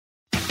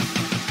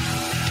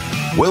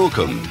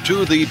Welcome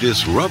to the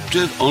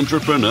Disruptive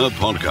Entrepreneur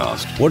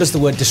Podcast. What does the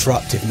word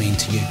disruptive mean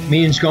to you? It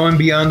means going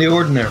beyond the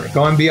ordinary,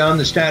 going beyond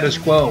the status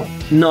quo.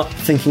 Not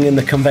thinking in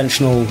the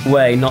conventional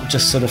way, not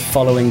just sort of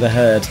following the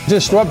herd.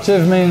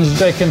 Disruptive means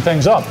shaking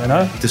things up, you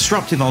know?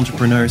 Disruptive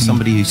entrepreneur is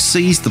somebody who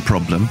sees the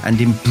problem and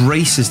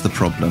embraces the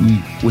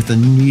problem with a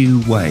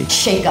new way.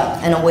 Shake up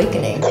and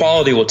awakening.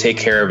 Quality will take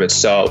care of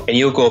itself, and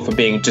you'll go from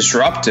being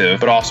disruptive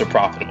but also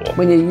profitable.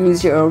 When you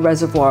use your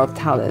reservoir of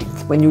talent,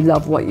 when you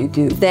love what you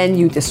do, then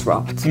you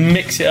disrupt.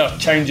 Mix it up,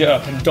 change it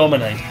up, and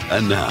dominate.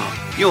 And now,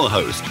 your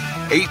host,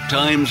 8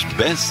 times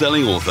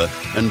best-selling author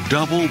and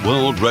double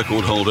world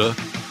record holder,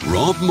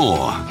 Rob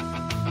Moore.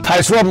 Hi,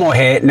 it's Rob Moore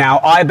here. Now,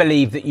 I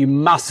believe that you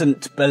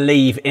mustn't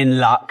believe in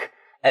luck,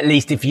 at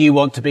least if you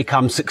want to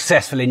become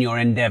successful in your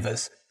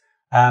endeavours.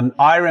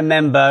 I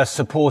remember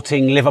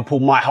supporting Liverpool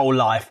my whole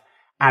life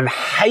and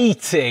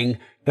hating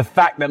the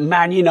fact that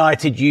Man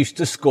United used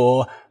to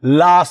score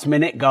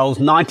last-minute goals,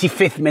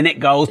 95th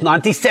minute goals,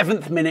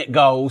 97th minute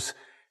goals,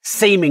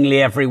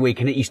 seemingly every week,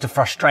 and it used to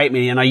frustrate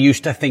me, and I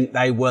used to think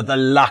they were the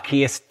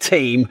luckiest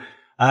team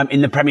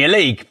in the Premier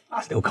League.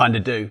 I still kind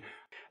of do.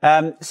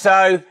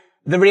 So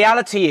the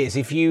reality is,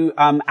 if you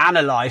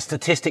analyse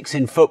statistics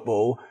in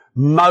football,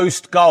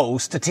 most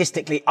goals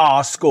statistically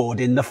are scored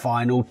in the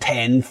final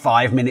 10,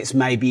 5 minutes,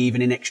 maybe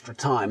even in extra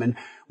time. And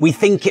we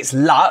think it's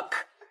luck,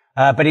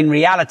 but in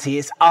reality,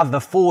 it's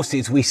other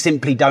forces we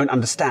simply don't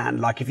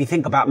understand. Like if you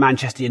think about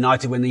Manchester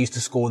United when they used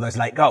to score those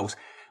late goals,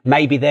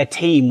 maybe their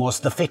team was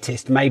the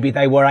fittest. Maybe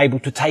they were able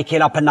to take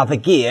it up another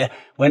gear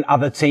when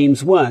other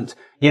teams weren't.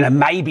 You know,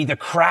 maybe the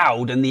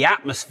crowd and the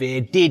atmosphere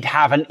did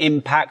have an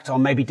impact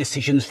on maybe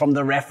decisions from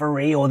the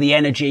referee or the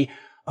energy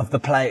of the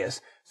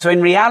players. So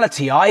in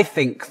reality, I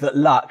think that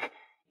luck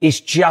is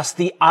just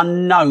the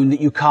unknown that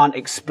you can't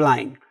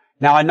explain.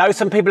 Now, I know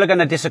some people are going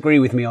to disagree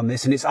with me on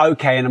this, and it's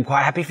okay, and I'm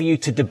quite happy for you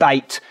to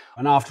debate.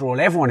 And after all,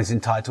 everyone is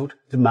entitled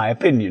to my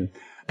opinion.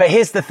 But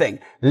here's the thing.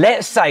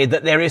 Let's say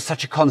that there is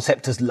such a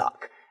concept as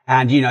luck.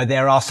 And, you know,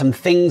 there are some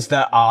things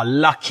that are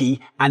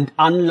lucky and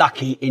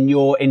unlucky in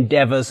your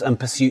endeavors and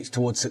pursuits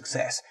towards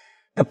success.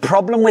 The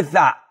problem with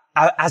that,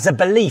 as a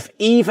belief,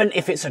 even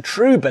if it's a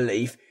true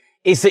belief,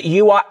 is that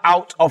you are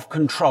out of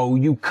control.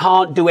 You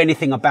can't do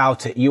anything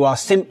about it. You are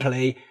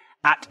simply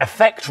at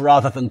effect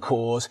rather than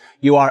cause.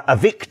 You are a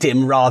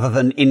victim rather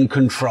than in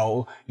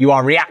control. You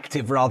are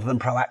reactive rather than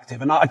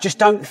proactive. And I just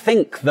don't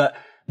think that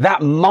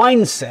that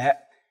mindset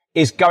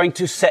is going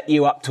to set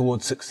you up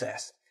towards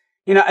success.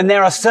 You know, and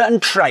there are certain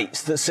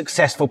traits that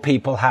successful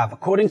people have.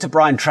 According to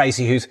Brian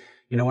Tracy, who's,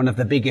 you know, one of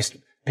the biggest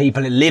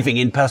people living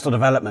in personal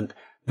development,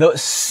 the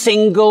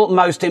single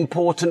most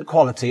important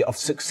quality of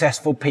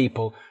successful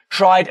people,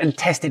 tried and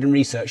tested and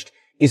researched,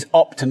 is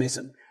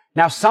optimism.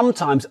 Now,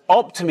 sometimes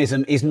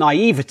optimism is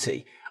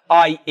naivety,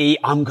 i.e.,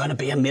 I'm going to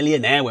be a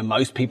millionaire when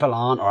most people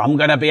aren't, or I'm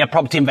going to be a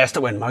property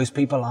investor when most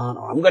people aren't,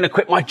 or I'm going to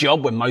quit my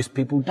job when most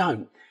people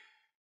don't.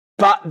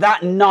 But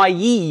that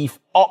naive,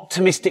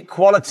 optimistic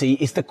quality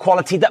is the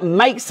quality that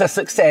makes a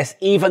success,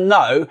 even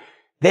though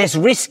there's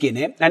risk in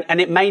it.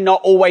 And it may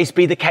not always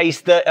be the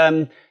case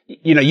that,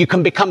 you know, you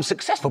can become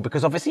successful,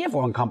 because obviously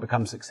everyone can't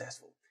become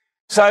successful.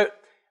 So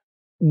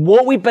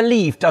what we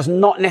believe does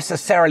not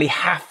necessarily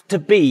have to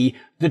be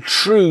the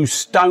true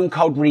stone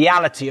cold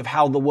reality of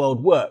how the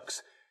world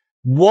works.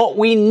 What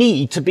we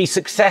need to be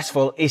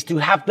successful is to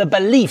have the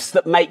beliefs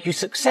that make you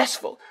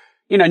successful.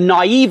 You know,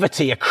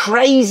 naivety, a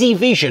crazy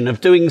vision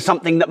of doing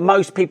something that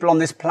most people on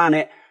this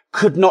planet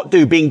could not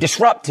do, being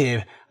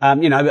disruptive,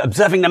 you know,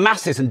 observing the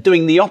masses and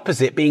doing the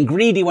opposite, being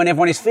greedy when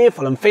everyone is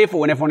fearful and fearful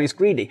when everyone is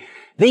greedy.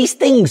 These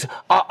things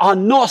are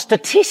not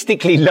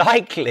statistically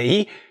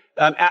likely,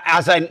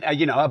 as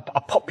a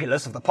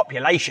populace of the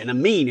population, a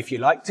mean, if you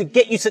like, to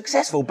get you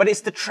successful. But it's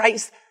the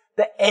traits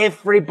that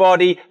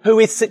everybody who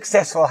is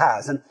successful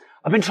has. And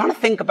I've been trying to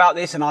think about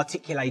this and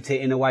articulate it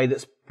in a way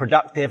that's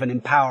productive and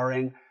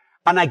empowering.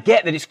 And I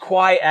get that it's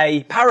quite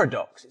a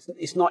paradox.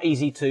 It's not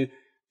easy to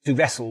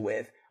wrestle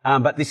with.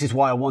 But this is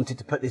why I wanted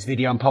to put this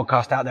video and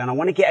podcast out there. And I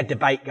want to get a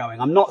debate going.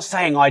 I'm not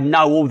saying I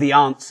know all the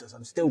answers.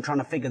 I'm still trying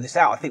to figure this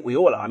out. I think we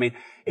all are. I mean,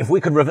 if we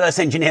could reverse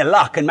engineer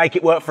luck and make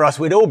it work for us,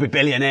 we'd all be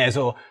billionaires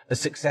or as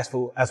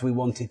successful as we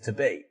wanted to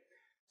be.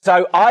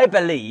 So I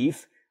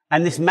believe,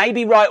 and this may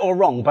be right or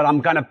wrong, but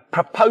I'm going to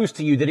propose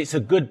to you that it's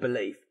a good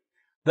belief,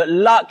 that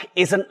luck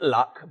isn't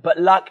luck, but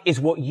luck is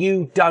what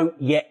you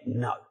don't yet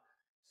know.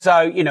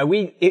 So, you know,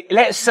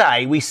 let's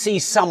say we see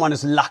someone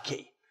as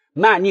lucky.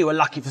 Man, you were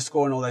lucky for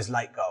scoring all those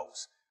late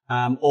goals.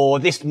 Or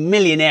this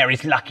millionaire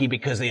is lucky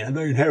because, you know,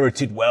 they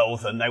inherited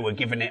wealth and they were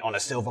given it on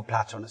a silver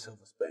platter, on a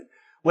silver spoon.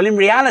 Well, in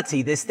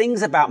reality, there's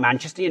things about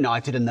Manchester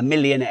United and the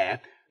millionaire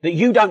that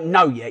you don't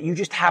know yet. You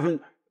just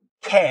haven't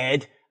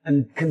cared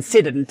and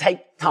considered and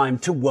take time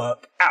to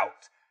work out.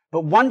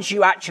 But once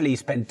you actually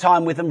spend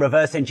time with them,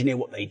 reverse engineer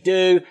what they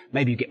do,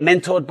 maybe you get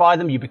mentored by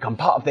them, you become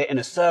part of their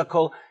inner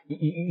circle,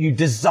 you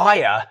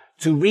desire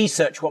to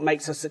research what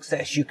makes a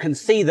success, you can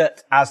see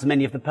that, as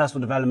many of the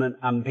personal development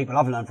people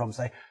I've learned from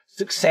say,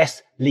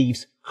 success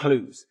leaves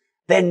clues.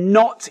 They're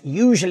not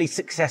usually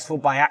successful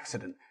by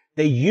accident.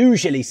 They're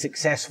usually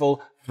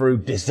successful through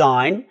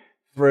design,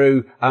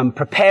 through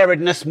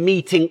preparedness,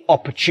 meeting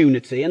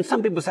opportunity. And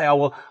some people say, oh,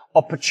 well,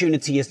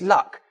 opportunity is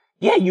luck.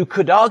 Yeah, you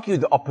could argue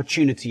that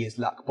opportunity is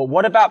luck, but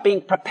what about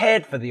being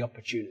prepared for the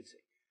opportunity?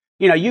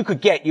 You know, you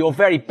could get your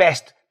very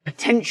best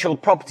potential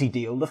property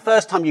deal the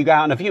first time you go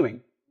out on a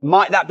viewing.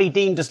 Might that be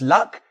deemed as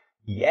luck?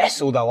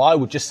 Yes, although I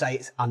would just say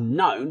it's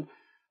unknown.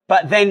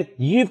 But then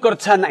you've got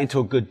to turn that into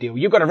a good deal.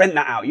 You've got to rent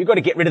that out. You've got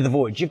to get rid of the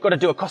void. You've got to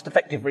do a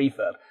cost-effective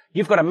refurb.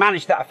 You've got to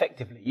manage that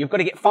effectively. You've got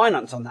to get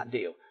finance on that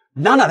deal.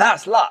 None of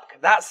that's luck.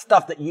 That's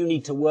stuff that you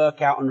need to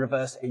work out and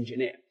reverse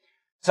engineer.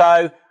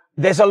 So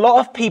there's a lot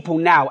of people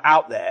now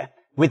out there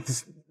with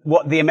this,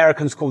 what the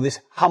Americans call this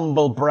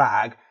humble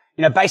brag,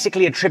 you know,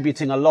 basically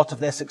attributing a lot of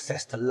their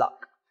success to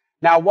luck.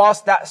 Now,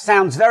 whilst that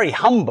sounds very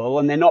humble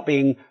and they're not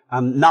being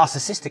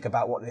narcissistic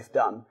about what they've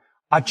done,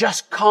 I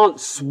just can't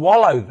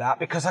swallow that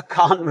because I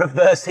can't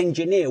reverse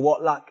engineer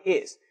what luck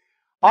is.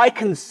 I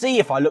can see,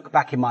 if I look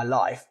back in my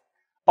life,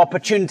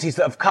 opportunities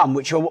that have come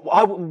which I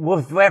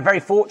was very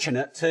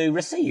fortunate to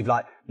receive,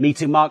 like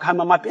meeting Mark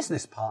Homer, my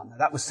business partner.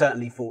 That was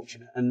certainly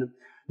fortunate. And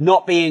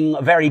not being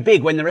very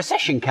big when the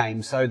recession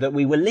came, so that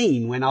we were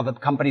lean. When other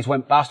companies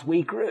went bust,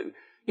 we grew.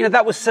 You know,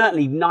 that was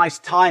certainly nice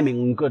timing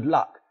and good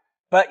luck.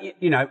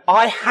 But, you know,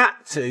 I had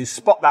to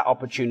spot that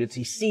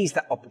opportunity, seize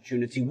that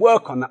opportunity,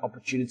 work on that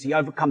opportunity,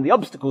 overcome the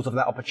obstacles of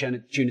that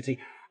opportunity,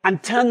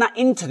 and turn that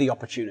into the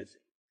opportunity.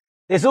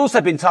 There's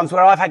also been times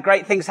where I've had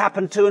great things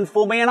happen to and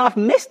for me, and I've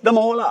messed them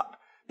all up.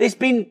 There's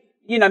been,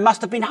 you know,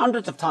 must have been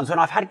hundreds of times when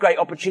I've had great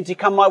opportunity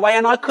come my way,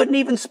 and I couldn't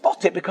even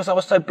spot it because I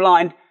was so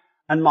blind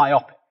and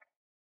myopic.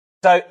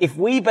 So if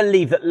we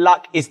believe that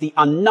luck is the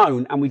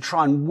unknown and we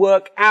try and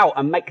work out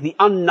and make the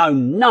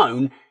unknown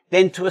known,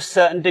 then to a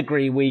certain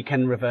degree we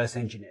can reverse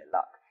engineer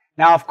luck.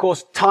 Now, of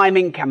course,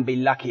 timing can be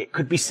lucky. It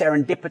could be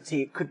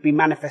serendipity. It could be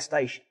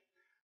manifestation.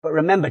 But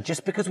remember,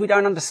 just because we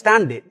don't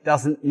understand it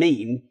doesn't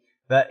mean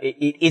that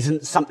it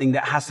isn't something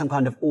that has some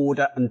kind of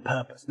order and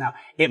purpose. Now,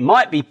 it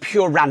might be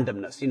pure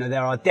randomness. You know,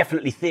 there are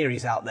definitely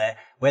theories out there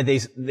where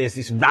there's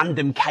this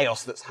random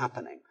chaos that's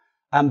happening.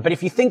 But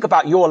if you think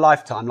about your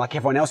lifetime, like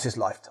everyone else's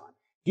lifetime,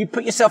 you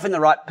put yourself in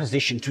the right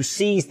position to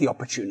seize the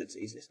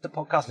opportunities. Listen to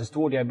podcasts, listen to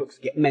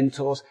audiobooks, get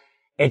mentors,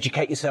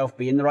 educate yourself,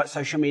 be in the right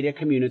social media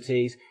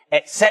communities,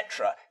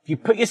 etc. If you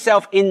put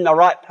yourself in the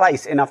right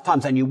place enough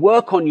times and you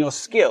work on your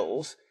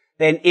skills,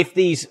 then if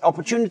these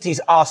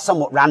opportunities are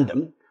somewhat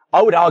random,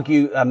 I would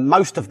argue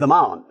most of them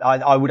aren't.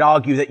 I would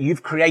argue that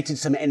you've created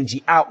some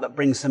energy out that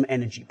brings some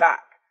energy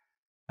back.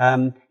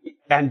 And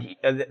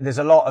there's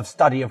a lot of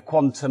study of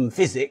quantum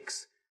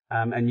physics,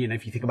 and you know,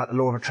 if you think about the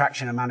law of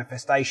attraction and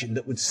manifestation,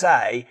 that would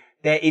say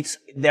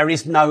there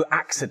is no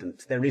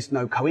accident, there is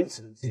no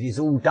coincidence. It is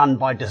all done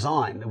by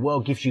design. The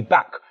world gives you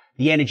back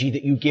the energy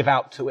that you give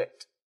out to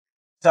it.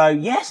 So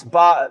yes,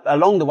 but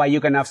along the way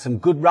you're going to have some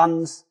good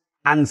runs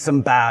and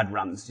some bad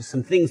runs, just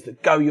some things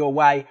that go your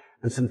way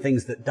and some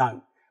things that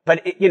don't.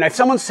 But, you know, if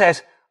someone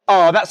says,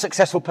 oh, that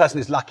successful person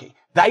is lucky,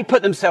 they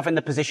put themselves in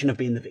the position of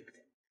being the victim.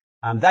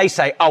 They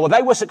say, oh, well,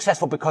 they were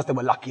successful because they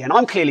were lucky, and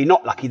I'm clearly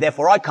not lucky,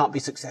 therefore I can't be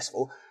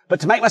successful.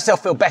 But to make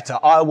myself feel better,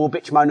 I will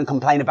bitch, moan, and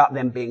complain about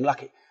them being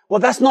lucky. Well,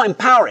 that's not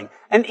empowering.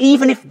 And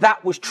even if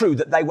that was true,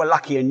 that they were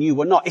lucky and you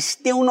were not, it's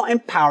still not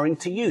empowering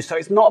to you. So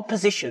it's not a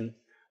position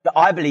that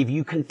I believe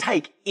you can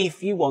take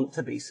if you want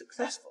to be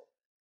successful.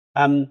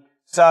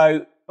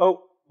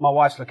 Oh, my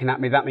wife's looking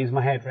at me. That means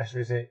my hairdresser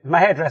is here. Is my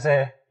hairdresser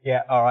here?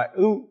 Yeah, all right.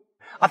 Ooh,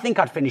 I think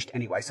I'd finished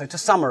anyway. So to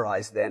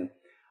summarize then,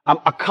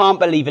 I can't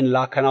believe in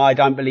luck, and I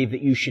don't believe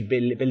that you should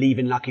believe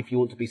in luck if you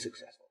want to be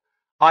successful.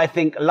 I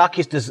think luck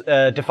is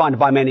defined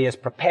by many as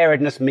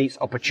preparedness meets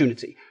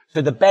opportunity.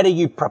 So the better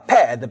you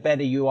prepare, the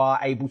better you are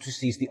able to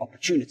seize the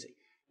opportunity.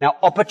 Now,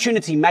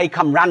 opportunity may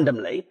come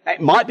randomly.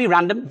 It might be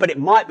random, but it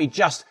might be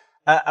just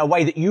a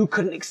way that you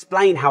couldn't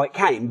explain how it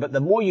came. But the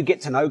more you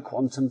get to know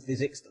quantum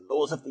physics, the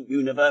laws of the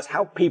universe,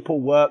 how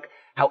people work,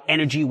 how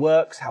energy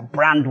works, how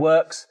brand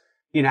works,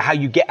 you know, how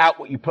you get out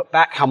what you put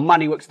back, how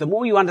money works, the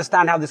more you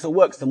understand how this all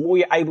works, the more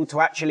you're able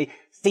to actually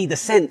see the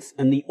sense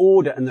and the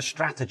order and the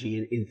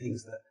strategy in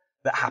things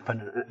that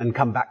happen and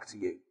come back to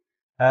you.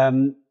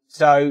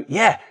 So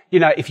yeah, you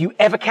know, if you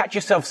ever catch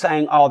yourself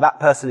saying, oh, that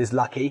person is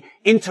lucky,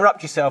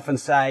 interrupt yourself and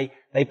say,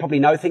 they probably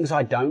know things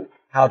I don't.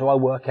 How do I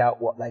work out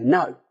what they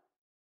know?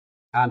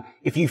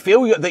 If you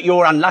feel that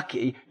you're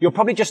unlucky, you're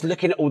probably just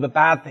looking at all the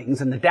bad things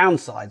and the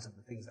downsides of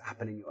the things that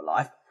happen in your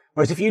life.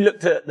 Whereas if you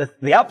looked at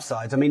the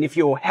upsides, I mean, if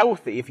you're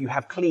healthy, if you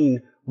have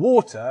clean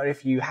water,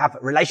 if you have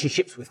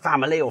relationships with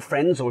family or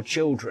friends or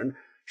children,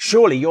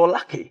 surely you're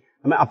lucky.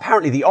 I mean,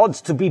 apparently the odds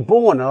to be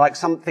born are like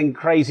something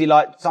crazy,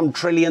 like some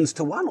trillions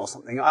to one or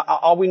something.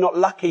 Are we not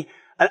lucky?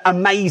 An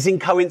amazing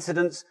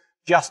coincidence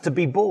just to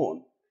be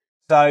born.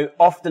 So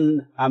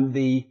often,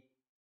 the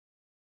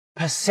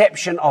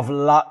perception of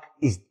luck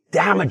is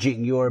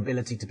damaging your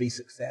ability to be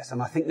success.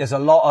 And I think there's a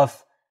lot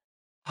of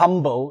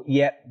humble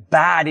yet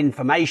bad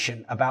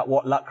information about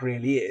what luck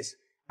really is.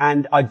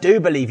 And I do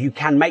believe you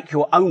can make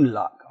your own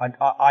luck.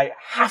 I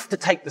have to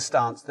take the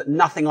stance that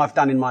nothing I've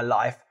done in my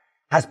life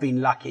has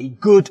been lucky,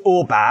 good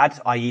or bad,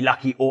 i.e.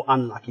 lucky or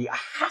unlucky, I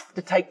have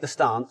to take the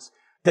stance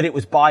that it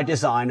was by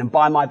design and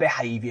by my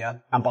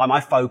behavior and by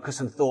my focus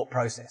and thought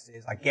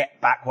processes. I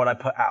get back what I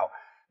put out.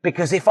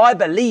 Because if I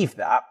believe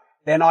that,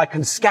 then I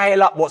can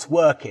scale up what's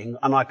working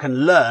and I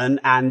can learn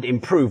and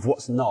improve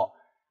what's not.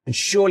 And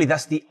surely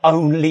that's the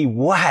only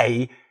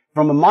way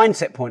from a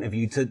mindset point of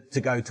view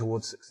to go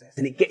towards success.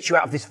 And it gets you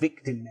out of this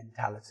victim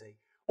mentality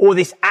or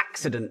this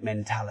accident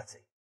mentality.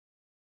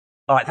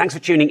 All right. Thanks for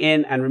tuning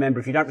in. And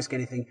remember, if you don't risk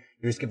anything,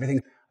 you risk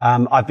everything.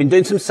 I've been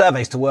doing some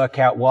surveys to work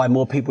out why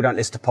more people don't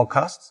listen to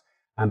podcasts.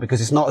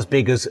 Because it's not as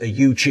big as a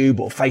YouTube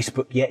or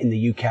Facebook yet in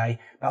the UK.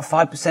 About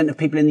 5% of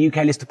people in the UK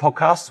listen to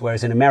podcasts,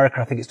 whereas in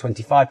America, I think it's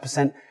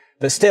 25%.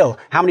 But still,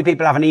 how many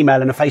people have an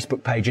email and a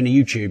Facebook page and a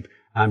YouTube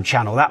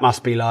channel? That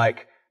must be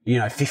like,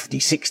 50,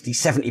 60,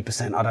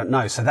 70%. I don't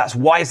know. So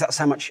why is that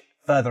so much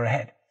further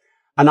ahead?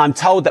 And I'm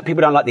told that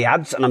people don't like the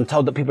ads, and I'm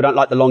told that people don't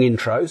like the long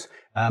intros.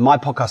 My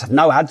podcasts have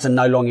no ads and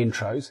no long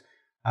intros.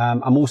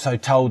 I'm also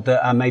told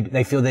that maybe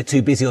they feel they're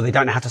too busy or they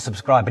don't know how to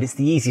subscribe, but it's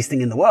the easiest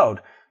thing in the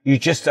world. You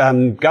just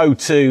go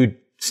to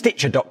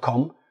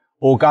Stitcher.com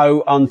or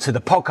go onto the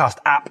podcast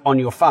app on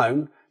your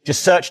phone.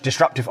 Just search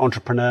Disruptive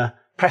Entrepreneur,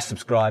 press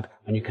subscribe,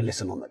 and you can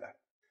listen on the go.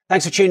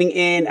 Thanks for tuning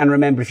in. And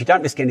remember, if you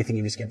don't risk anything,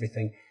 you risk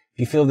everything. If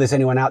you feel there's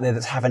anyone out there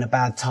that's having a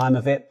bad time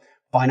of it,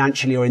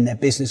 financially or in their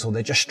business, or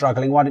they're just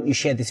struggling, why don't you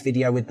share this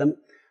video with them?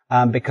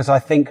 Because I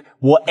think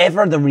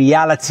whatever the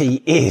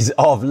reality is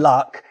of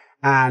luck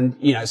and,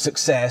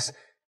 success,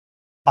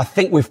 I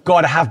think we've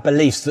got to have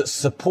beliefs that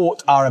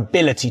support our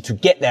ability to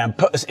get there and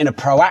put us in a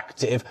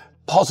proactive,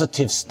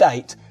 positive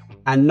state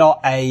and not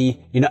a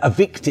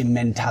victim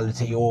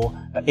mentality or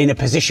in a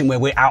position where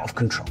we're out of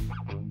control.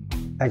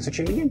 Thanks for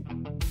tuning in.